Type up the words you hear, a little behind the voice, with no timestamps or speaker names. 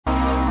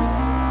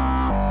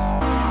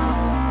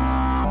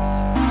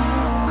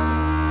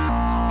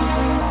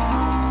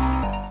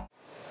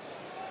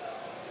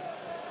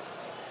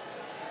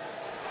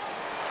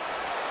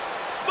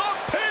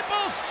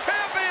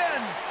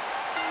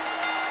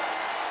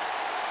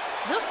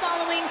The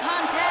following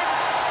contest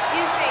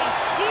is a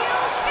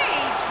steel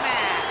cage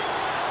match.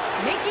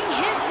 Making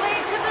his way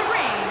to the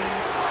ring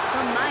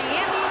from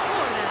Miami,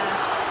 Florida,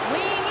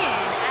 weighing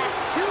in at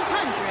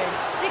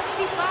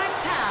 265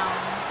 pounds,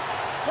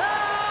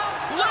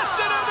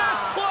 Listen to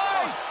this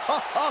place!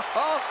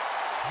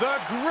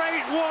 The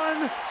Great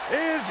One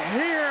is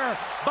here!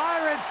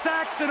 Byron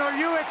Saxton, are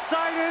you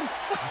excited?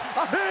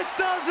 It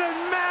doesn't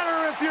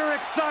matter if you're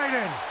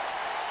excited!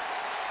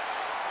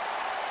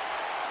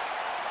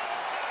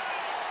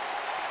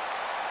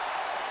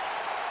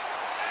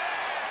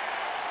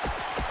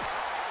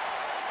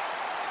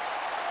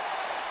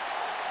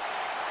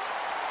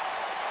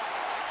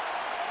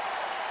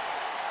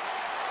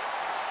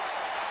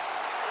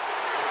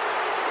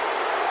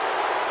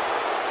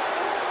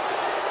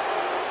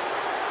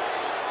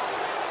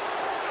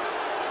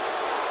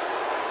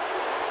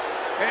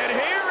 And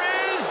here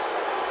is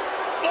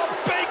the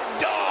big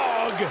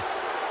dog.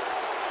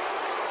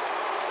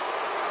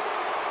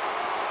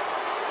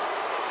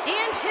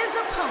 and his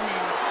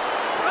opponent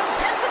from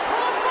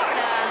Pensacola,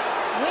 Florida,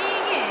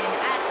 weighing in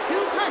at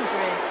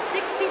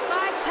 265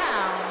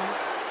 pounds,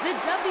 the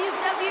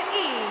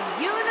WWE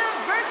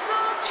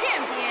Universal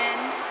Champion,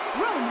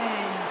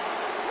 Roman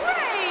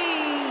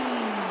Reigns.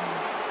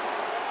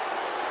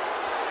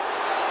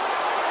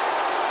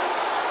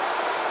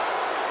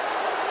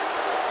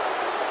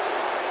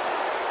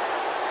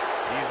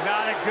 He's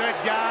not a good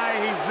guy,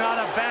 he's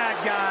not a bad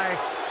guy,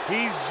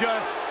 he's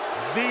just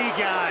the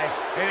guy.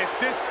 And at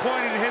this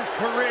point in his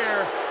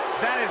career,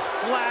 that is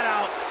flat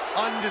out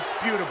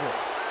undisputable.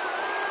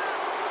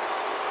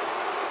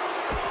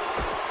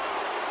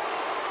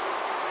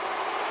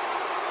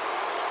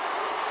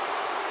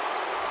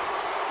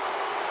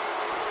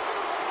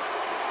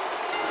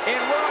 And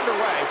we're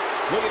underway.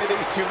 Looking at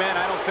these two men,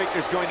 I don't think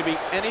there's going to be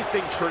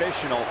anything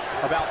traditional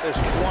about this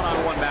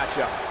one-on-one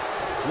matchup.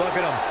 Look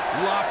at him,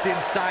 locked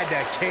inside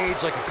that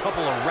cage like a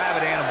couple of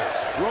rabid animals.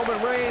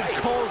 Roman Reigns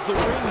calls the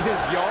ring his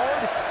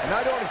yard, and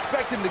I don't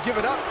expect him to give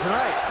it up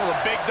tonight. Well,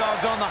 the big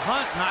dog's on the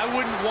hunt, and I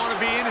wouldn't want to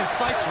be in his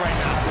sights right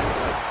now.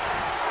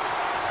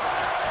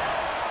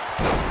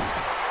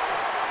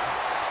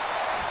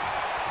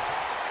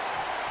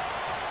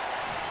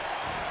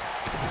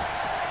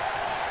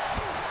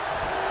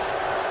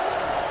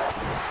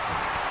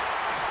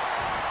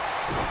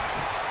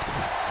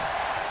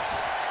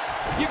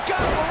 You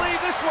gotta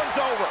believe this one's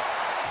over.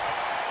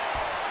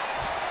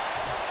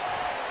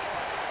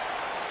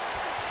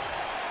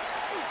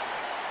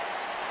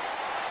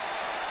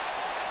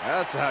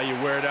 That's how you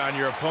wear down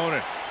your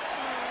opponent.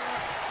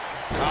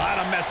 Oh,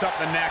 that'll mess up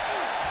the neck.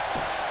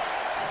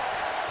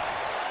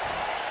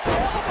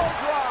 Elbow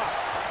drop.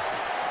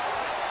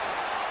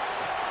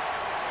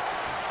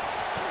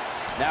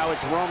 Now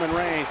it's Roman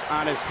Reigns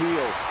on his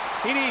heels.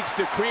 He needs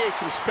to create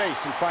some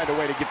space and find a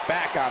way to get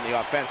back on the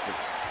offensive.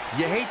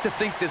 You hate to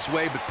think this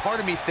way, but part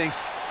of me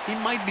thinks he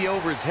might be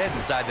over his head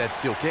inside that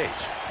steel cage.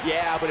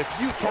 Yeah, but if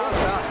you count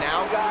him out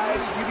now,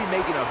 guys, you'd be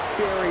making a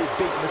very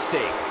big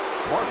mistake.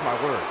 Mark my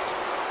words.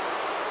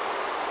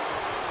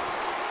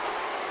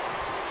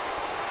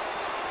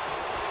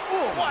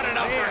 Oh, what an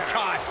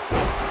uppercut!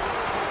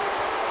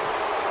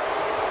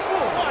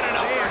 Oh, what an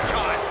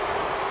uppercut!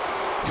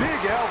 Big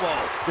elbow.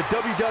 The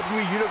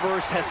WWE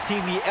Universe has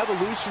seen the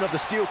evolution of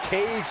the steel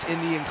cage in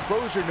the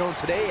enclosure known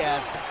today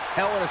as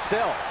Hell in a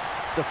Cell.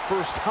 The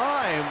first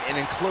time an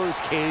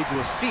enclosed cage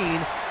was seen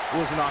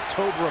was in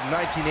October of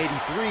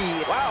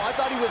 1983. Wow, I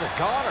thought he was a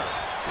goner.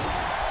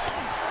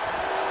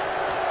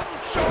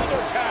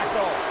 Shoulder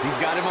tackle. He's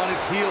got him on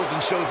his heels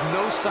and shows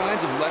no signs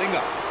of letting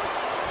up.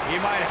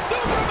 He might have...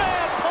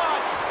 Superman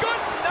punch.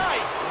 Good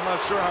night. I'm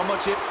not sure how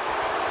much it...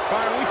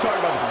 Byron, we talk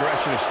about the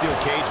progression of steel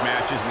cage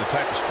matches and the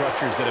type of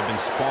structures that have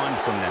been spawned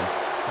from them.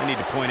 I need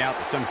to point out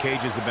that some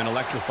cages have been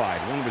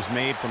electrified. One was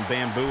made from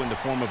bamboo in the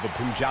form of a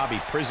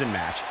Punjabi prison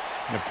match.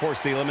 And, of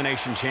course, the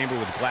Elimination Chamber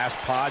with glass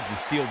pods and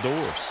steel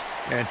doors.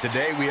 And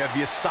today we have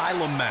the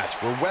Asylum match,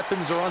 where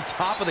weapons are on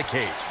top of the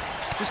cage.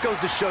 Just goes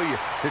to show you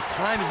that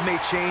times may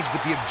change,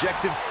 but the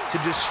objective to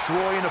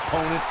destroy an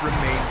opponent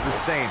remains the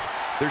same.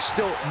 There's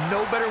still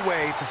no better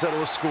way to settle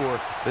a score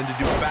than to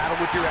do battle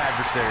with your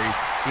adversary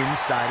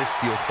inside a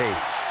steel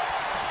cage.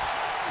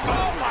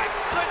 Oh, my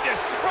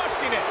goodness,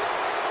 crushing it.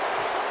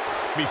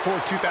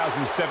 Before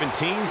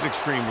 2017's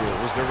Extreme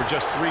Rules, there were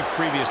just 3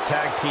 previous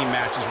tag team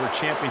matches where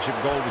championship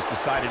gold was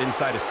decided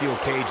inside a steel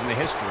cage in the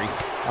history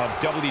of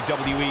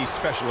WWE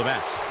special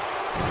events.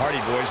 The Hardy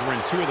Boys were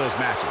in 2 of those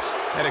matches.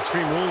 At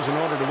Extreme Rules, in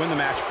order to win the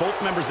match, both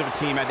members of a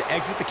team had to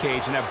exit the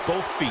cage and have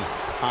both feet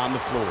on the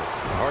floor.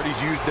 The Hardys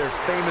used their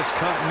famous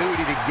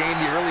continuity to gain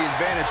the early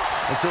advantage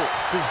until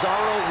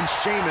Cesaro and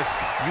Sheamus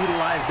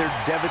utilized their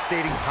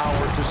devastating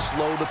power to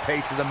slow the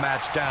pace of the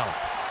match down.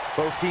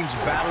 Both teams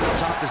battled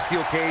atop the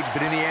steel cage,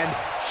 but in the end,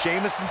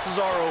 Sheamus and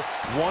Cesaro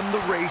won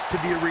the race to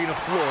the arena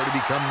floor to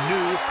become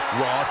new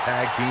Raw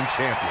Tag Team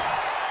Champions.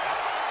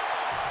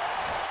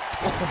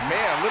 Oh,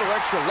 man, a little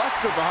extra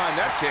luster behind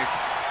that kick.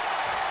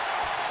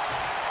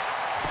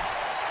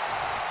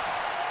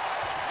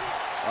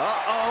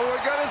 Uh-oh.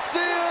 we're gonna see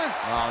it.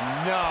 Oh,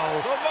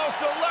 no. The most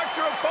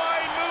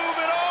electrifying move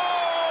in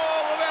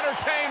all of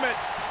entertainment.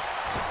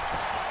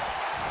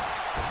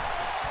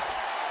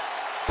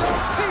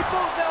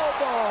 People's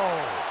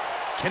elbow.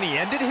 Can he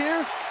end it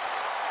here?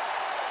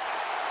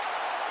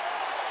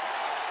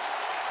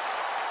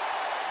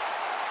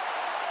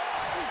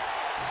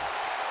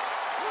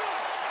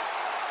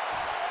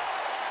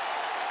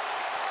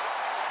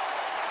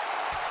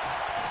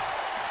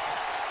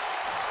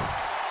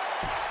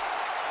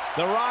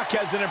 The Rock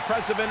has an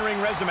impressive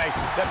in-ring resume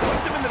that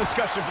puts him in the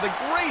discussion for the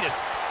greatest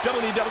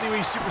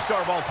WWE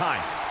superstar of all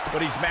time. But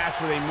he's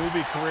matched with a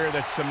movie career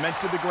that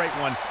cemented the great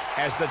one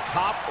as the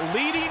top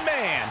leading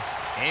man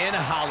in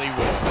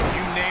Hollywood.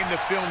 You name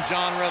the film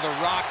genre, The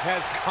Rock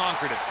has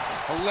conquered it.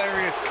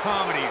 Hilarious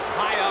comedies,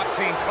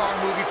 high-octane car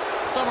movies,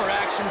 summer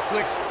action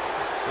flicks.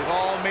 They've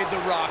all made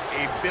The Rock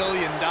a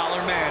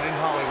billion-dollar man in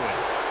Hollywood.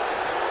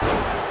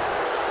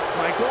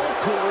 Michael,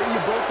 Corey,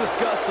 you both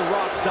discussed The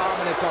Rock's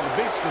dominance on the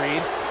big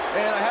screen,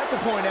 and I have to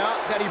point out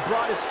that he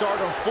brought his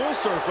stardom full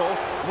circle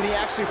when he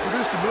actually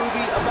produced a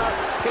movie about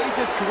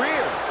Page's career.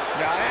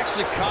 Yeah, I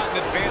actually caught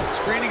an advanced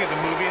screening of the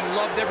movie and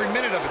loved every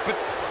minute of it, but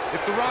if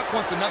The Rock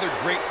wants another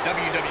great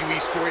WWE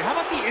story, how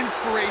about the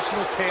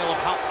inspirational tale of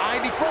how I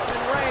became...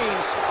 Roman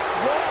Reigns.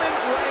 Roman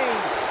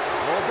Reigns.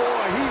 Oh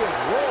boy, he is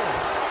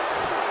rolling.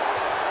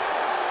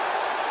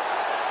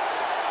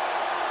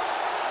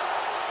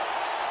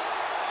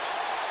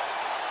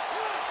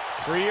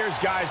 For years,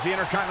 guys, the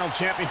Intercontinental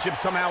Championship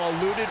somehow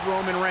eluded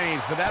Roman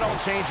Reigns, but that all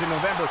changed in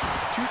November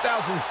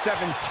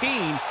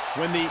 2017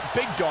 when the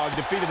big dog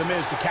defeated The Miz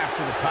to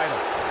capture the title.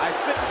 I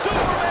think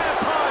Superman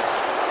punch.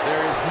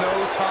 There is no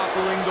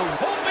toppling the...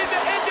 Hoping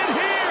to end it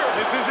here!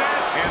 This is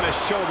it! And the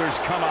shoulders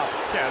come up.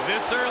 Yeah,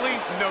 this early,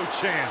 no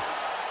chance.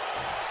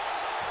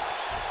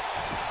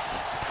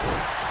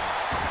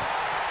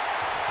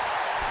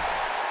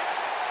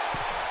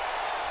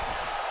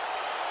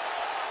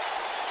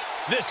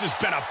 This has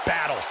been a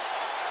battle.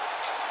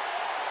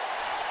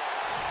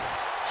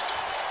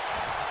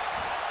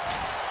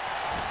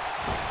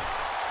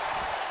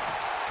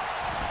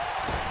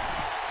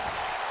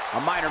 A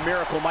minor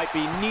miracle might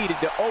be needed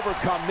to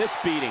overcome this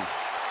beating.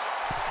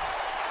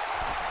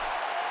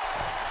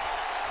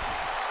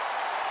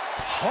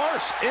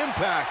 Harsh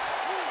impact.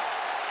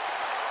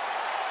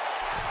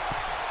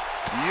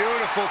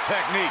 Beautiful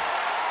technique.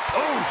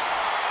 Ooh,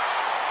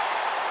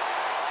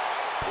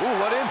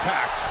 what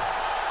impact.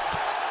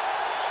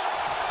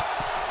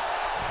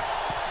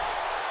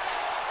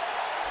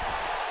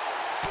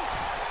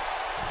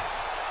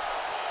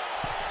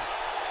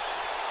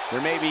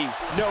 There may be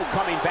no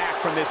coming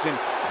back from this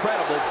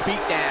incredible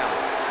beatdown.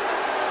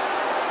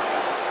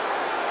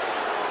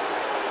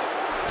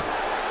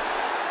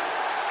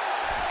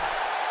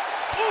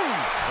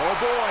 Oh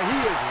boy, he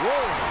is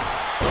rolling.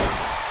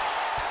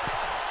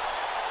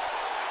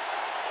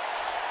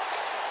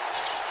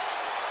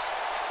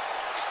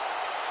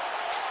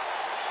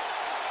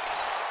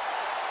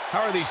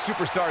 How are these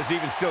superstars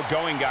even still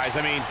going, guys?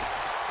 I mean,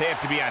 they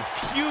have to be on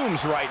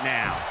fumes right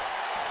now.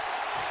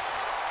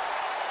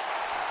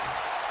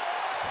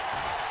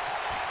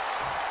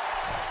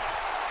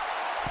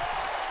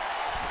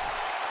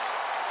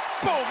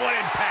 Boom, what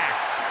impact!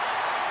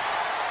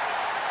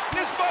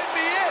 This might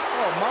be it!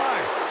 Oh my.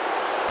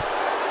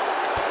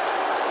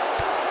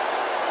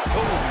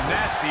 Oh,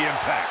 nasty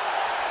impact.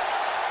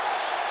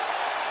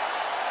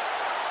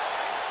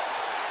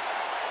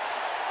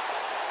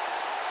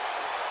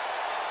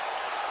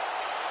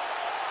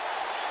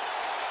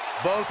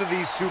 Both of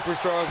these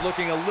superstars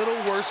looking a little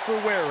worse for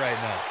wear right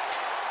now.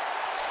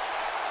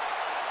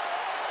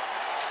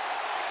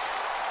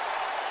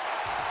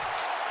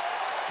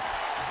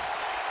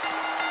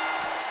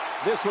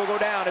 This will go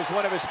down as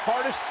one of his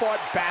hardest fought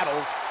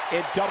battles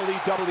in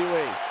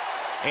WWE.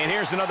 And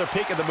here's another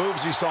peek at the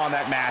moves you saw in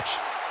that match.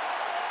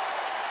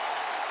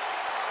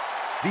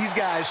 These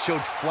guys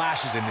showed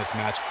flashes in this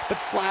match, but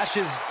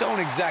flashes don't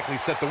exactly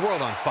set the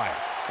world on fire,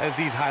 as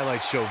these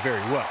highlights show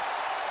very well.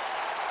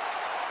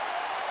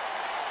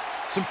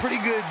 Some pretty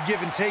good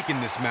give and take in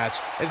this match,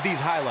 as these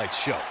highlights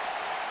show.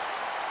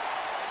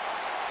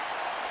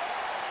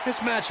 This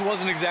match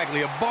wasn't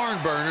exactly a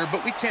barn burner,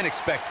 but we can't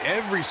expect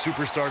every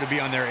superstar to be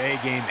on their A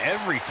game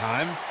every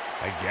time,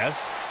 I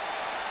guess.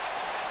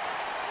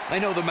 I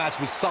know the match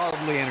was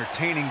solidly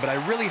entertaining, but I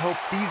really hope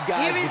these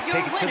guys would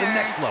take it to the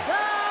next level.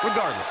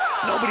 Regardless,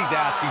 nobody's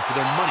asking for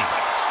their money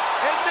back.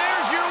 And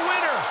there's your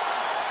winner!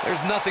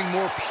 There's nothing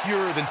more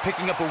pure than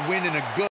picking up a win in a good